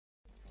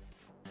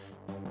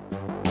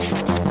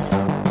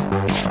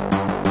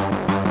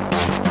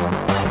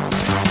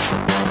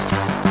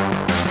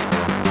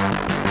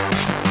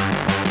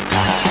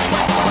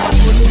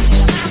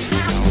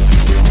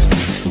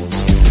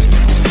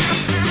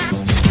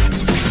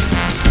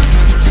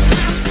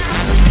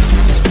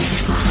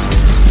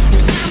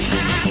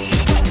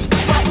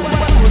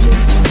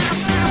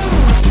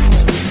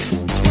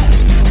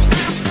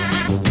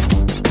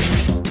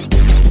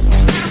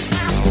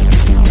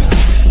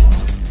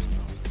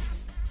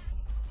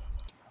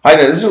Hi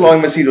there, this is Loy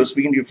Machedo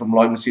speaking to you from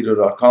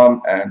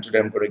loymachedo.com, and today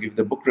I'm going to give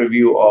the book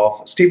review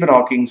of Stephen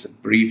Hawking's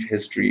Brief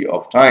History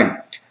of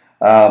Time.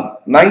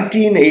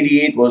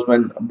 1988 was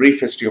when Brief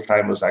History of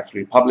Time was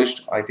actually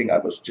published. I think I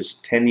was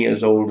just 10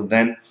 years old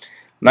then.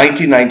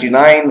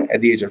 1999, at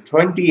the age of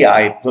 20,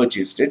 I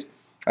purchased it.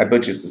 I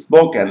purchased this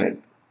book and it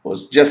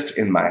was just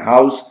in my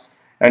house.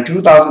 And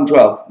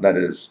 2012, that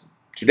is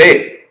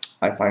today,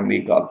 I finally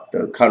got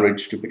the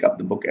courage to pick up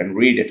the book and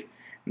read it.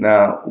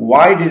 Now,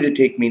 why did it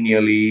take me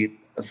nearly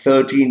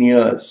 13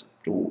 years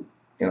to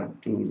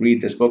read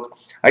this book?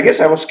 I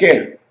guess I was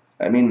scared.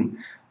 I mean,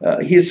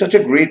 he is such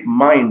a great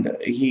mind.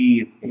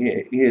 He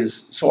is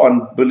so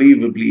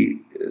unbelievably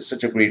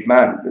such a great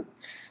man.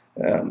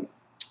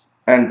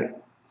 And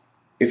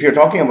if you're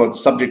talking about a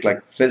subject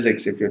like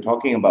physics, if you're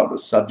talking about a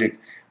subject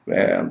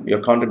where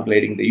you're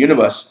contemplating the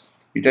universe,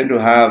 you tend to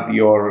have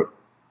your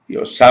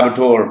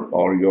saboteur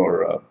or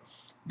your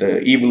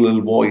the evil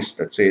little voice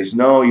that says,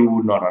 no, you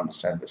would not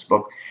understand this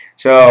book.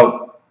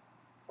 So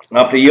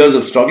after years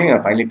of struggling, I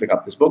finally pick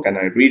up this book and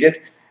I read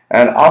it.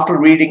 And after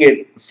reading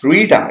it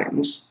 3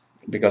 times,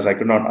 because I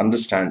could not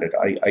understand it,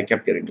 I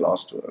kept getting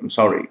lost. I'm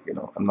sorry,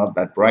 I'm not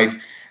that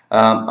bright.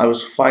 I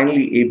was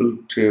finally able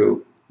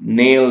to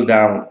nail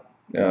down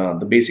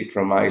the basic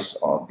premise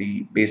or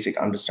the basic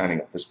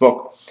understanding of this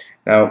book.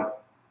 Now,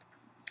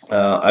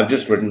 I've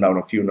just written down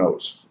a few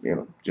notes,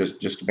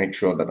 just to make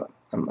sure that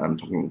I'm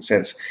talking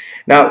sense.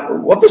 Now,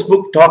 what this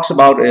book talks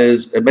about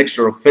is a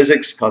mixture of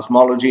physics,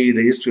 cosmology,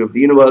 the history of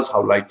the universe,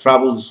 how light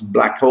travels,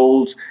 black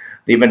holes,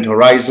 the event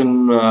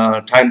horizon,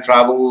 time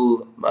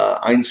travel,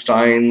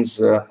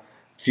 Einstein's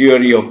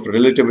theory of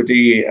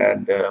relativity,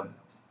 and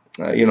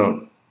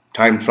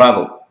time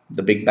travel,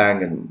 the Big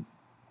Bang, and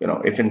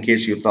if in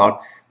case you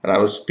thought that I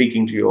was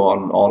speaking to you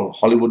on all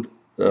Hollywood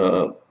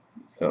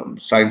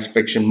science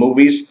fiction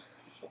movies.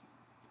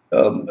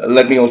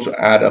 Let me also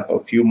add up a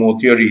few more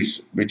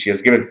theories which he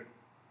has given.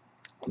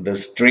 The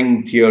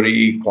string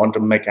theory,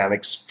 quantum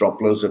mechanics,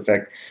 Doppler's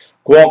effect,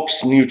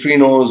 quarks,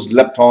 neutrinos,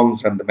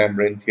 leptons, and the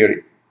membrane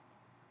theory.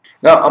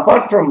 Now,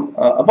 apart from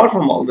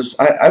all this,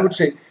 I would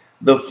say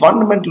the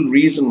fundamental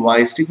reason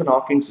why Stephen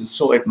Hawking is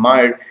so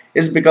admired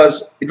is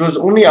because it was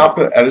only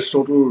after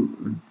Aristotle,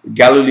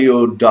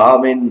 Galileo,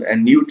 Darwin,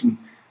 and Newton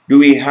do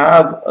we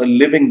have a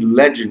living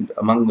legend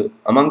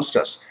amongst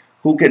us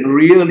who can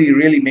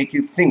really make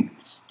you think.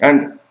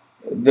 And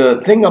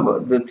the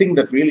thing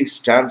that really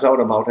stands out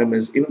about him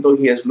is, even though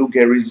he has Lou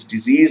Gehrig's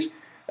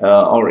disease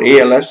or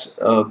ALS,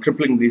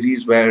 crippling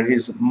disease where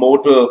his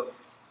motor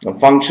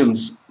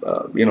functions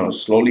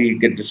slowly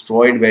get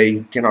destroyed, where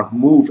he cannot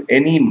move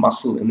any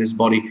muscle in his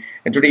body,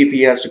 and today if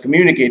he has to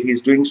communicate,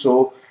 he's doing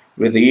so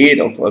with the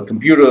aid of a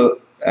computer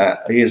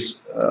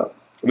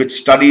which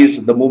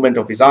studies the movement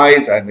of his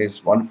eyes and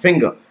his one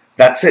finger.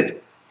 That's it.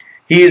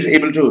 He is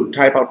able to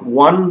type out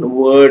one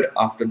word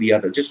after the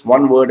other, just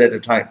one word at a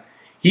time.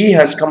 He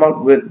has come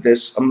out with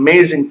this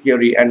amazing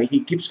theory, and he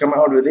keeps coming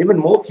out with even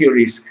more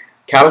theories,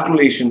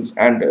 calculations,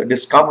 and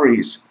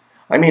discoveries.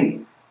 I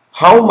mean,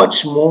 how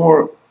much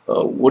more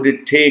would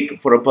it take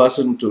for a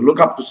person to look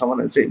up to someone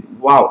and say,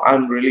 wow,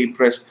 I'm really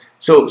impressed.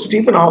 So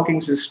Stephen Hawking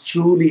is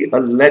truly a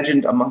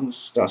legend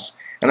amongst us.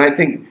 And I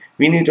think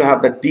we need to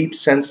have that deep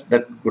sense,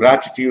 that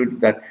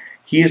gratitude that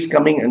he is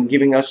coming and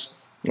giving us,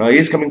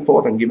 he's coming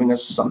forth and giving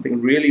us something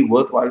really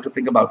worthwhile to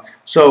think about.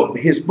 So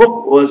his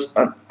book was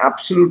an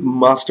absolute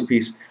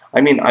masterpiece.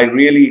 I mean, I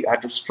really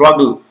had to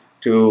struggle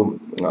to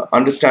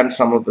understand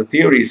some of the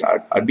theories.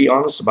 I'd be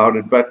honest about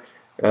it, but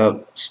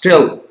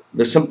still,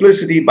 the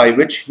simplicity by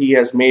which he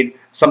has made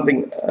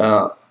something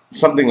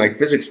like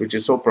physics, which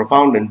is so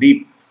profound and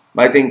deep,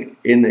 I think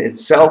in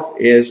itself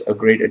is a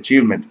great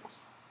achievement.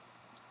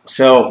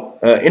 So,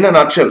 in a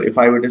nutshell, if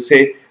I were to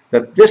say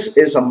that this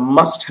is a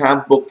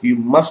must-have book, you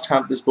must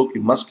have this book,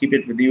 you must keep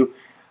it with you,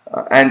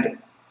 and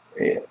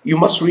you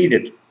must read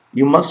it.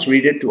 You must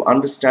read it to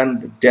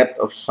understand the depth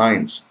of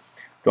science,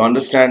 to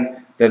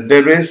understand that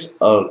there is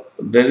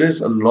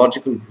a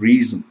logical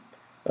reason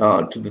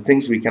to the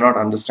things we cannot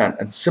understand,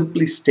 and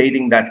simply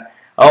stating that,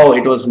 oh,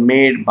 it was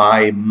made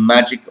by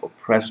magic or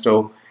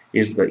presto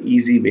is the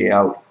easy way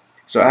out.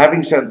 So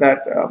having said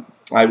that,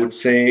 I would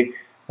say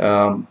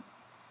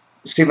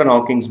Stephen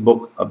Hawking's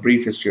book, A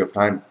Brief History of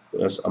Time,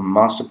 was a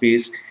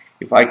masterpiece.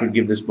 If I could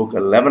give this book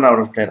 11 out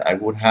of 10, I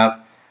would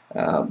have.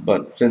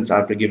 But since I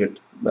have to give it,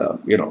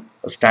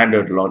 a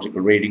standard logical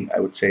rating, I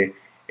would say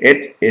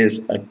it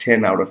is a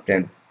 10 out of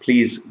 10.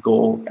 Please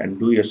go and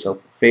do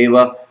yourself a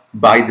favor,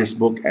 buy this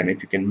book, and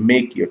if you can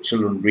make your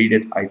children read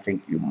it, I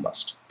think you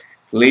must.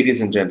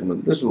 Ladies and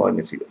gentlemen, this is Loy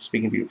Machedo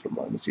speaking to you from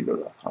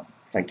loymachedo.com.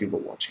 Thank you for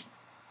watching.